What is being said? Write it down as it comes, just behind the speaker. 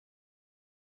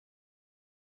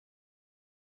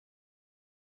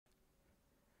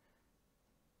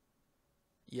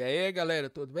E aí galera,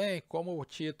 tudo bem? Como o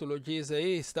título diz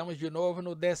aí, estamos de novo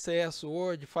no DCS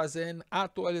Word fazendo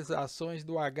atualizações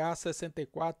do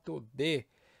AH-64D.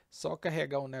 Só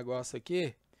carregar um negócio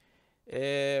aqui.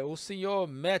 O senhor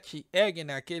Matt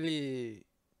Egner, aquele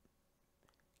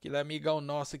amigão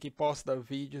nosso que posta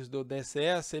vídeos do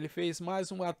DCS, ele fez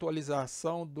mais uma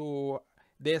atualização do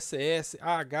DCS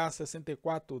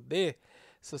AH-64D.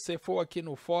 Se você for aqui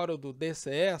no fórum do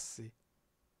DCS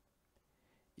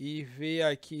e ver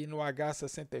aqui no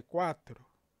H64,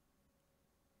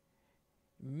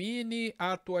 mini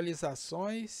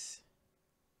atualizações,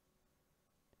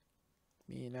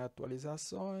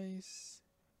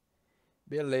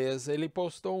 beleza, ele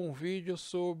postou um vídeo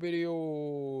sobre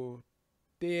o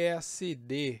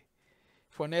TSD,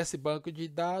 fornece banco de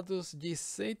dados de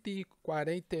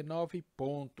 149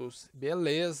 pontos,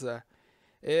 beleza.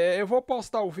 Eu vou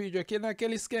postar o vídeo aqui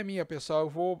naquele esqueminha, pessoal. Eu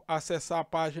vou acessar a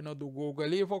página do Google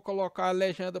ali e vou colocar a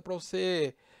legenda para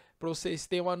vocês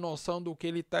terem uma noção do que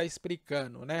ele está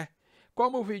explicando, né?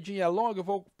 Como o vídeo é longo, eu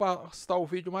vou postar o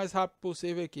vídeo o mais rápido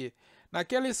possível aqui.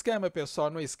 Naquele esquema,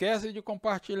 pessoal, não esqueça de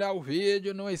compartilhar o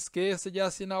vídeo, não esqueça de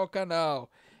assinar o canal.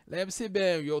 Lembre-se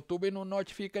bem, o YouTube não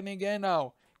notifica ninguém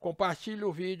não. Compartilhe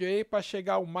o vídeo aí para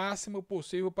chegar o máximo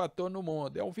possível para todo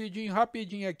mundo. É um vidinho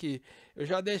rapidinho aqui. Eu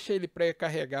já deixei ele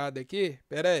pré-carregado aqui.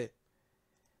 Pera aí.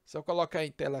 Se eu colocar em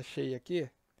tela cheia aqui.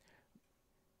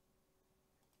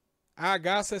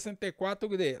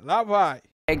 H-64D. Lá vai.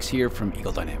 Félix here from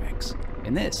Eagle Dynamics.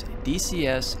 In this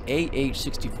DCS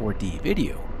AH-64D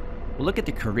video, we'll look at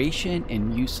the creation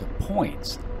and use of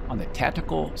points on the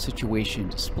Tactical Situation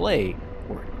Display,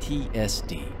 or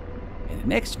TSD. In the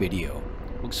next video,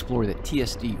 we'll explore the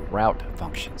TSD route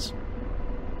functions.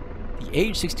 The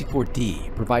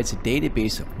AH-64D provides a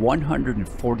database of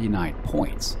 149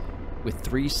 points with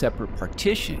 3 separate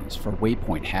partitions for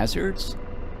waypoint hazards,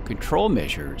 control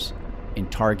measures,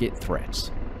 and target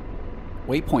threats.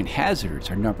 Waypoint hazards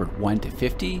are numbered 1 to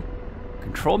 50,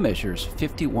 control measures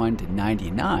 51 to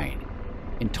 99,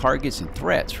 and targets and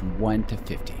threats from 1 to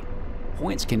 50.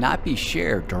 Points cannot be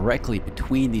shared directly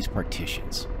between these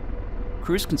partitions.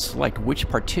 Crews can select which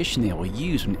partition they will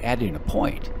use when adding a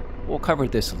point. We'll cover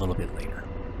this a little bit later.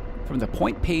 From the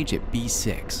point page at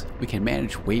B6, we can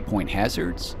manage waypoint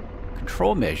hazards,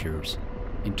 control measures,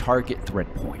 and target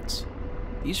threat points.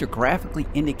 These are graphically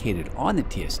indicated on the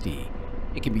TSD.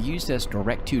 It can be used as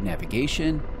direct-to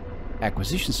navigation,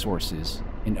 acquisition sources,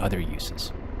 and other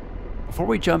uses. Before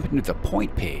we jump into the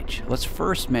point page, let's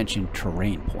first mention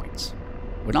terrain points.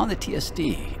 When on the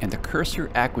TSD and the cursor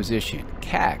acquisition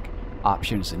CAC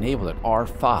option is enabled at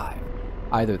R5,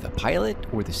 either the pilot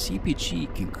or the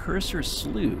CPG can cursor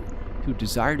slew to a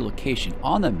desired location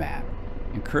on the map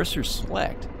and cursor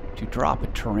select to drop a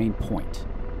terrain point.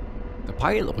 The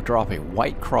pilot will drop a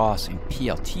white cross and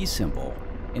PLT symbol,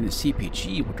 and the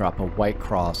CPG will drop a white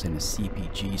cross and a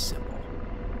CPG symbol.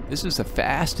 This is a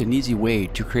fast and easy way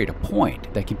to create a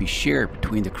point that can be shared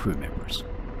between the crew members.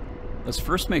 Let's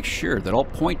first make sure that all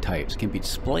point types can be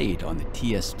displayed on the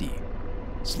TSD.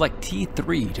 Select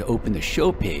T3 to open the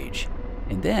show page,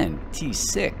 and then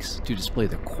T6 to display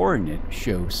the coordinate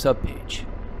show subpage.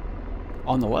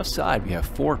 On the left side, we have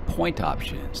 4 point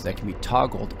options that can be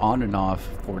toggled on and off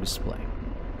for display.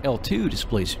 L2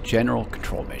 displays general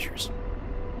control measures.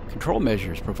 Control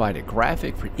measures provide a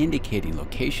graphic for indicating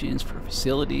locations for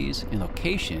facilities and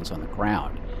locations on the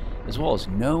ground, as well as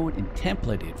known and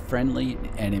templated friendly and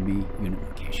enemy unit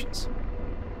locations.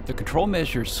 The control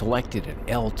measures selected at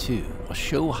L2 will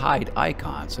show hide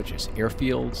icons such as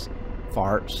airfields,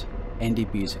 FARPs,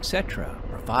 NDBs, etc.,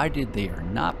 provided they are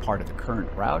not part of the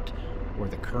current route or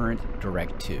the current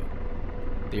direct to.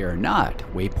 They are not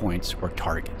waypoints or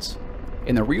targets.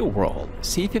 In the real world,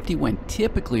 C51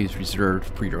 typically is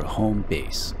reserved for your home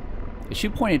base. It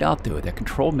should be pointed out though that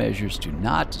control measures do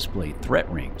not display threat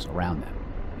rings around them.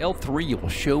 L3 will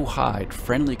show hide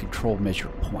friendly control measure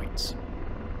points.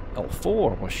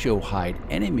 L4 will show hide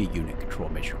enemy unit control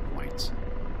measure points,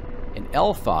 and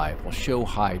L5 will show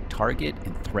hide target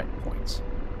and threat points.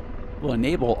 We'll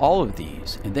enable all of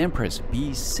these and then press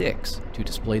B6 to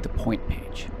display the point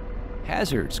page.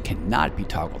 Hazards cannot be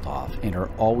toggled off and are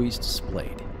always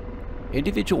displayed.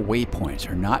 Individual waypoints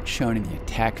are not shown in the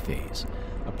attack phase,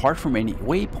 apart from any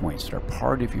waypoints that are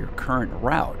part of your current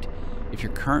route if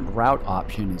your current route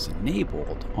option is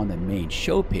enabled on the main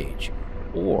show page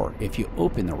or if you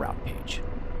open the route page.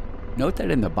 Note that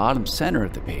in the bottom center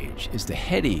of the page is the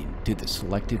heading to the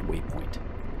selected waypoint.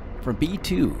 From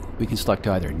B2, we can select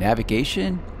either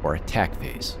navigation or attack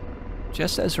phase.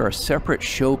 Just as there are separate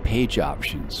show page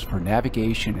options for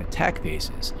navigation and attack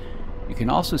phases, You can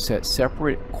also set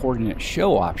separate coordinate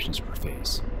show options per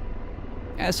phase.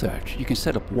 As such, you can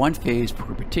set up one phase for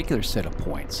a particular set of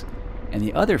points, and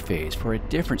the other phase for a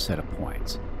different set of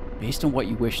points, based on what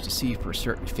you wish to see for a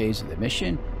certain phase of the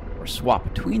mission, or swap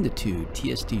between the two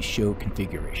TSD show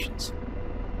configurations.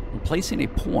 When placing a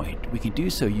point, we can do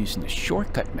so using the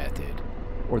shortcut method,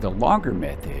 or the longer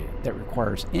method that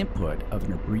requires input of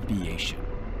an abbreviation.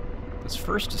 Let's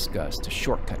first discuss the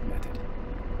shortcut method.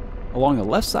 Along the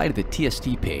left side of the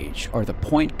TSD page are the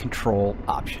point control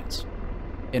options.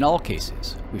 In all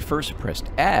cases, we first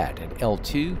pressed add at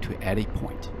L2 to add a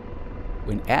point.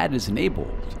 When add is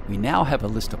enabled, we now have a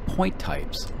list of point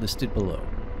types listed below.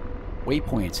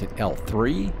 Waypoints at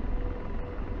L3,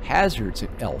 hazards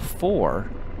at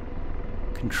L4,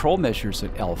 control measures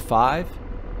at L5,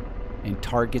 and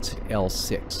targets at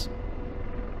L6.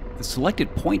 The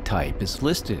selected point type is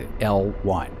listed at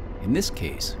L1, in this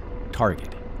case,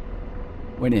 target.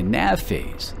 When in nav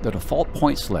phase, the default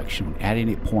point selection when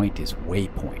adding a point is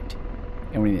waypoint,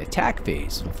 and when in attack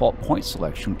phase, the default point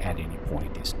selection when adding a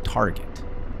point is target.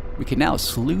 We can now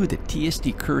slew the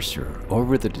TSD cursor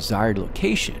over the desired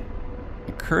location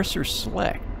and cursor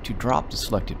select to drop the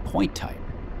selected point type.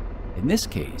 In this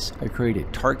case, I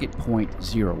created target point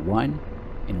 01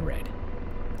 in red.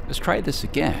 Let's try this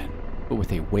again, but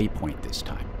with a waypoint this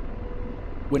time.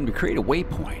 When we create a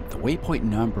waypoint, the waypoint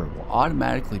number will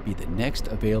automatically be the next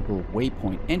available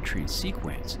waypoint entry in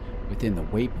sequence within the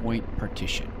waypoint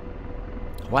partition.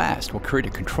 Last, we'll create a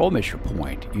control measure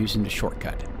point using the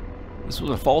shortcut. This will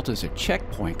default as a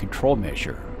checkpoint control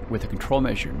measure with a control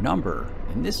measure number,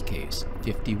 in this case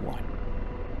 51.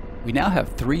 We now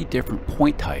have 3 different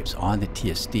point types on the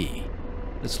TSD.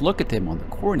 Let's look at them on the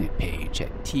coordinate page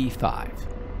at T5.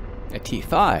 At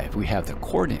T5, we have the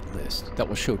coordinate list that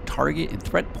will show target and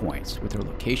threat points with their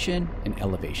location and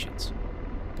elevations.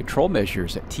 Control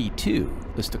measures at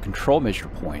T2 list the control measure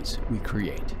points we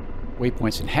create.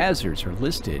 Waypoints and hazards are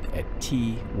listed at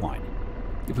T1.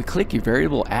 If we click a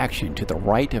variable action to the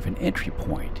right of an entry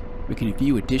point, we can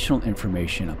view additional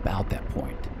information about that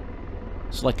point.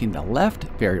 Selecting the left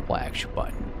variable action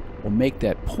button will make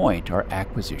that point our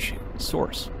acquisition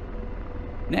source.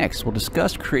 Next, we'll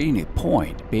discuss creating a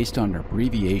point based on an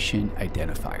abbreviation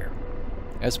identifier.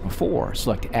 As before,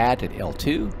 select add at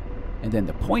L2 and then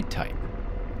the point type.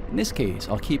 In this case,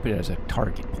 I'll keep it as a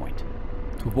target point.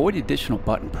 To avoid additional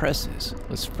button presses,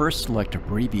 let's first select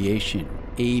abbreviation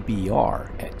ABR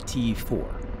at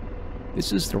T4.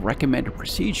 This is the recommended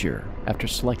procedure after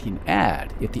selecting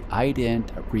add if the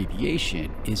ident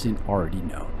abbreviation isn't already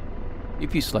known.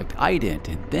 If you select ident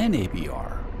and then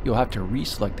ABR, you'll have to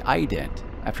reselect ident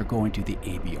after going to the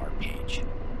ABR page.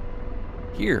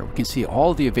 Here we can see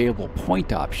all the available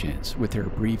point options with their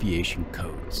abbreviation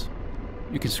codes.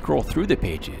 You can scroll through the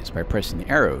pages by pressing the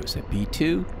arrows at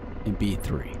B2 and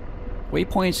B3.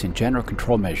 Waypoints and general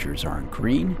control measures are in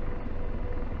green,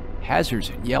 hazards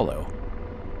in yellow,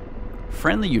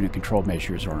 friendly unit control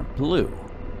measures are in blue,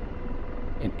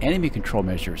 and enemy control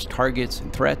measures, targets,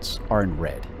 and threats are in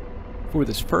red. For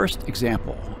this first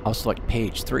example, I'll select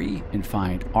page 3 and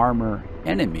find Armor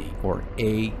Enemy, or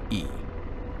AE.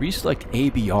 Reselect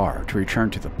ABR to return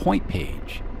to the point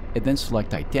page, and then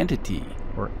select Identity,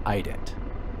 or ident.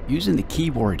 Using the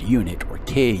keyboard unit, or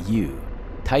KU,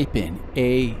 type in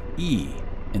AE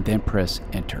and then press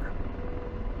Enter.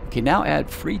 We can now add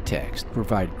free text to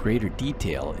provide greater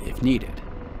detail if needed.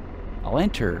 I'll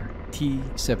enter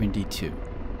T72.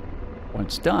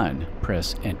 Once done,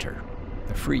 press Enter.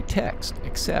 The free text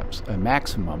accepts a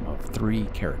maximum of 3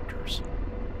 characters.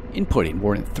 Inputting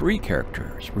more than 3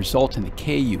 characters results in the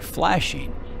KU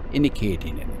flashing,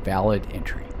 indicating an invalid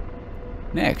entry.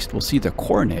 Next, we'll see the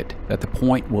coordinate that the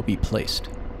point will be placed.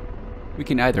 We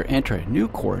can either enter a new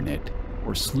coordinate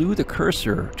or slew the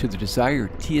cursor to the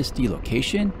desired TSD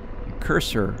location and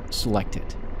cursor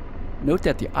selected. Note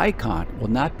that the icon will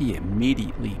not be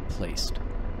immediately placed.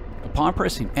 Upon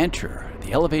pressing Enter,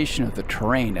 the elevation of the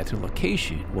terrain at the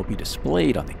location will be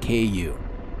displayed on the KU.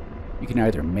 You can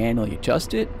either manually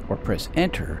adjust it or press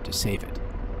Enter to save it.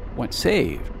 Once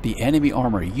saved, the enemy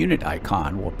armor unit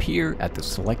icon will appear at the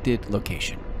selected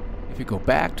location. If we go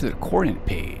back to the coordinate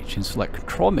page and select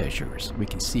control measures, we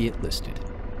can see it listed.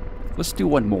 Let's do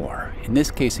one more, in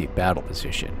this case a battle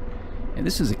position. And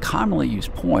this is a commonly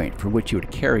used point for which you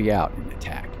would carry out an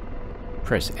attack.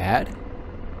 Press Add,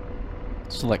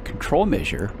 select control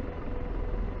measure,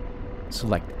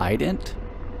 select ident,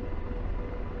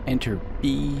 enter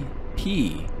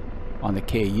BP on the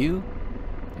KU,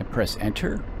 and press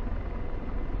Enter.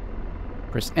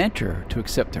 Press Enter to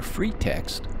accept the free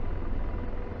text,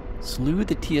 slew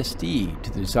the TSD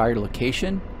to the desired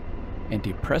location, and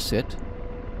depress it,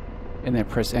 and then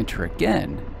press enter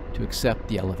again to accept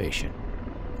the elevation.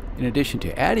 In addition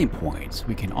to adding points,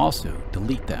 we can also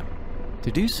delete them.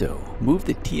 To do so, move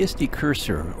the TSD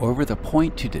cursor over the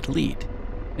point to delete,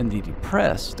 and then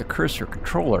depress the cursor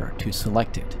controller to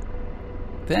select it.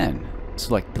 Then,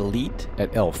 select delete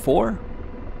at L4,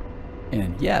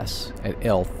 and yes at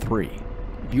L3.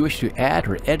 If you wish to add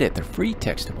or edit the free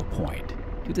text of a point,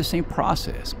 do the same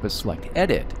process, but select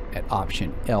edit at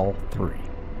option L3.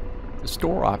 The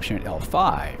store option at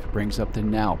L5 brings up the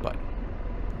now button.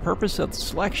 The purpose of the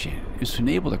selection is to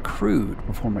enable the crew to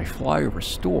perform a flyover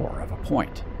store of a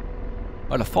point.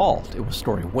 By default, it will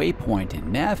store a waypoint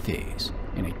in nav phase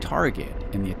and a target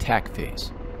in the attack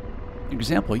phase. An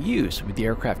example use with the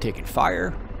aircraft taking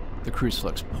fire, the crew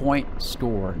selects point,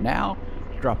 store, now,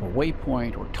 to drop a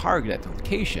waypoint or target at the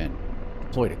location,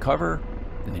 deploy to cover,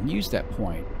 and then use that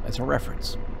point as a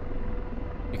reference.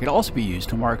 It could also be used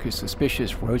to mark a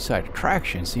suspicious roadside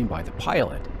attraction seen by the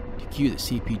pilot to cue the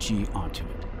CPG onto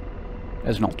it.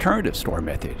 As an alternative store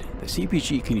method, the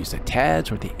CPG can use the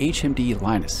TADS or the HMD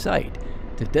line of sight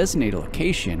to designate a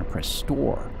location and press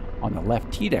store on the left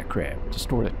TDEC grid to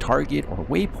store the target or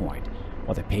waypoint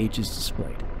while the page is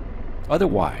displayed.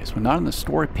 Otherwise, when not on the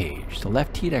store page, the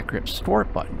left TDEC grip store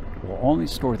button will only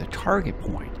store the target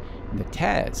point and the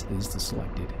TADS is the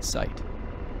selected site.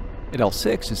 At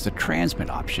L6 is the transmit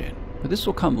option, but this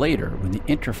will come later when the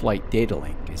interflight data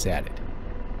link is added.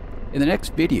 In the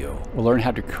next video, we'll learn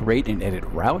how to create and edit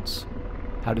routes,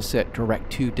 how to set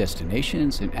direct to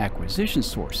destinations and acquisition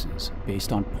sources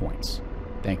based on points.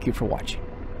 Thank you for watching.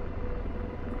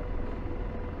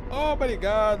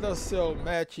 Obrigado, seu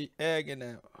Matt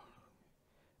Egner.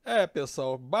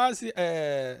 Pessoal, o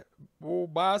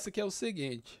básico é o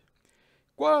seguinte.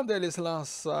 Quando eles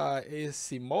lançar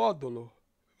esse módulo,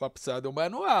 vai precisar do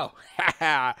manual.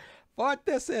 Pode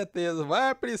ter certeza,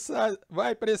 vai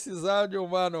precisar de um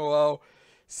manual.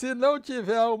 Se não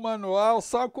tiver o manual,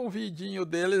 só com o vidinho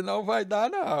dele não vai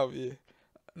dar não, viu?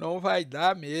 Não vai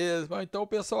dar mesmo. Então o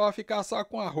pessoal vai ficar só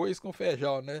com arroz com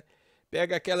feijão, né?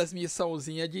 Pega aquelas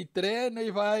missãozinhas de treino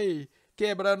e vai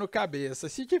quebrando cabeça.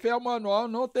 Se tiver o manual,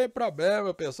 não tem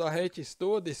problema, pessoal. A gente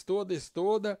estuda.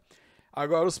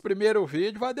 Agora, os primeiros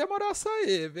vídeos vai demorar a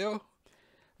sair, viu?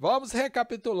 Vamos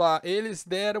recapitular. Eles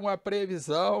deram a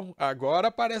previsão. Agora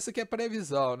parece que é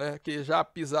previsão, né? Que já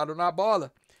pisaram na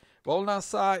bola. Vão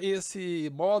lançar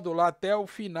esse módulo até o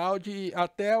final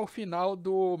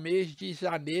do mês de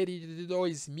janeiro de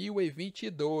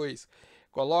 2022.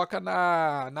 Coloca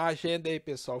na agenda aí,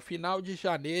 pessoal. Final de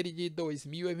janeiro de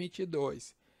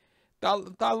 2022.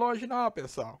 Tá longe não,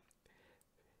 pessoal.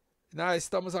 Nós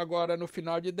estamos agora no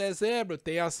final de dezembro.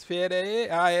 Tem as férias aí.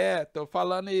 Tô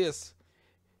falando isso.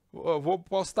 Eu vou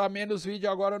postar menos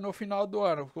vídeo agora no final do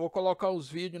ano. Vou colocar os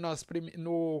vídeos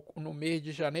no mês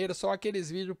de janeiro, só aqueles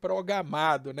vídeos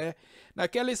programados, né?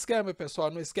 Naquele esquema,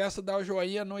 pessoal, não esqueça de dar o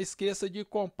joinha, não esqueça de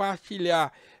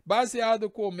compartilhar. Baseado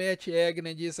com o Matt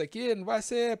Egner disse aqui, não vai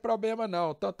ser problema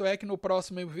não. Tanto é que no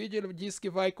próximo vídeo ele disse que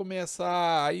vai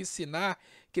começar a ensinar,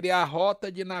 criar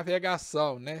rota de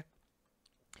navegação, né?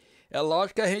 É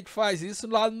lógico que a gente faz isso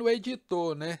lá no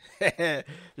editor, né?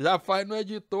 Já faz no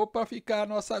editor para ficar a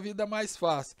nossa vida mais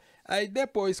fácil. Aí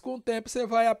depois, com o tempo, você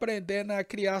vai aprendendo a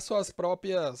criar suas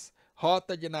próprias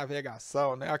rotas de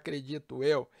navegação, né? Acredito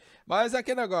eu. Mas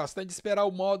aquele negócio, tem de esperar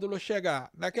o módulo chegar.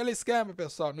 Naquele esquema,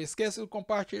 pessoal, não esqueça de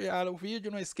compartilhar o vídeo,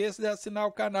 não esqueça de assinar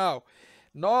o canal.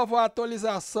 Nova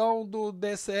atualização do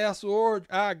DCS World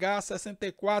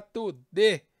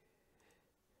AH-64D.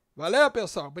 Valeu,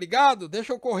 pessoal. Obrigado.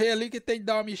 Deixa eu correr ali que tem que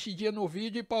dar uma mexidinha no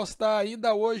vídeo e postar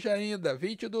ainda hoje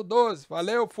 20/12.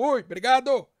 Valeu, fui.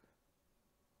 Obrigado.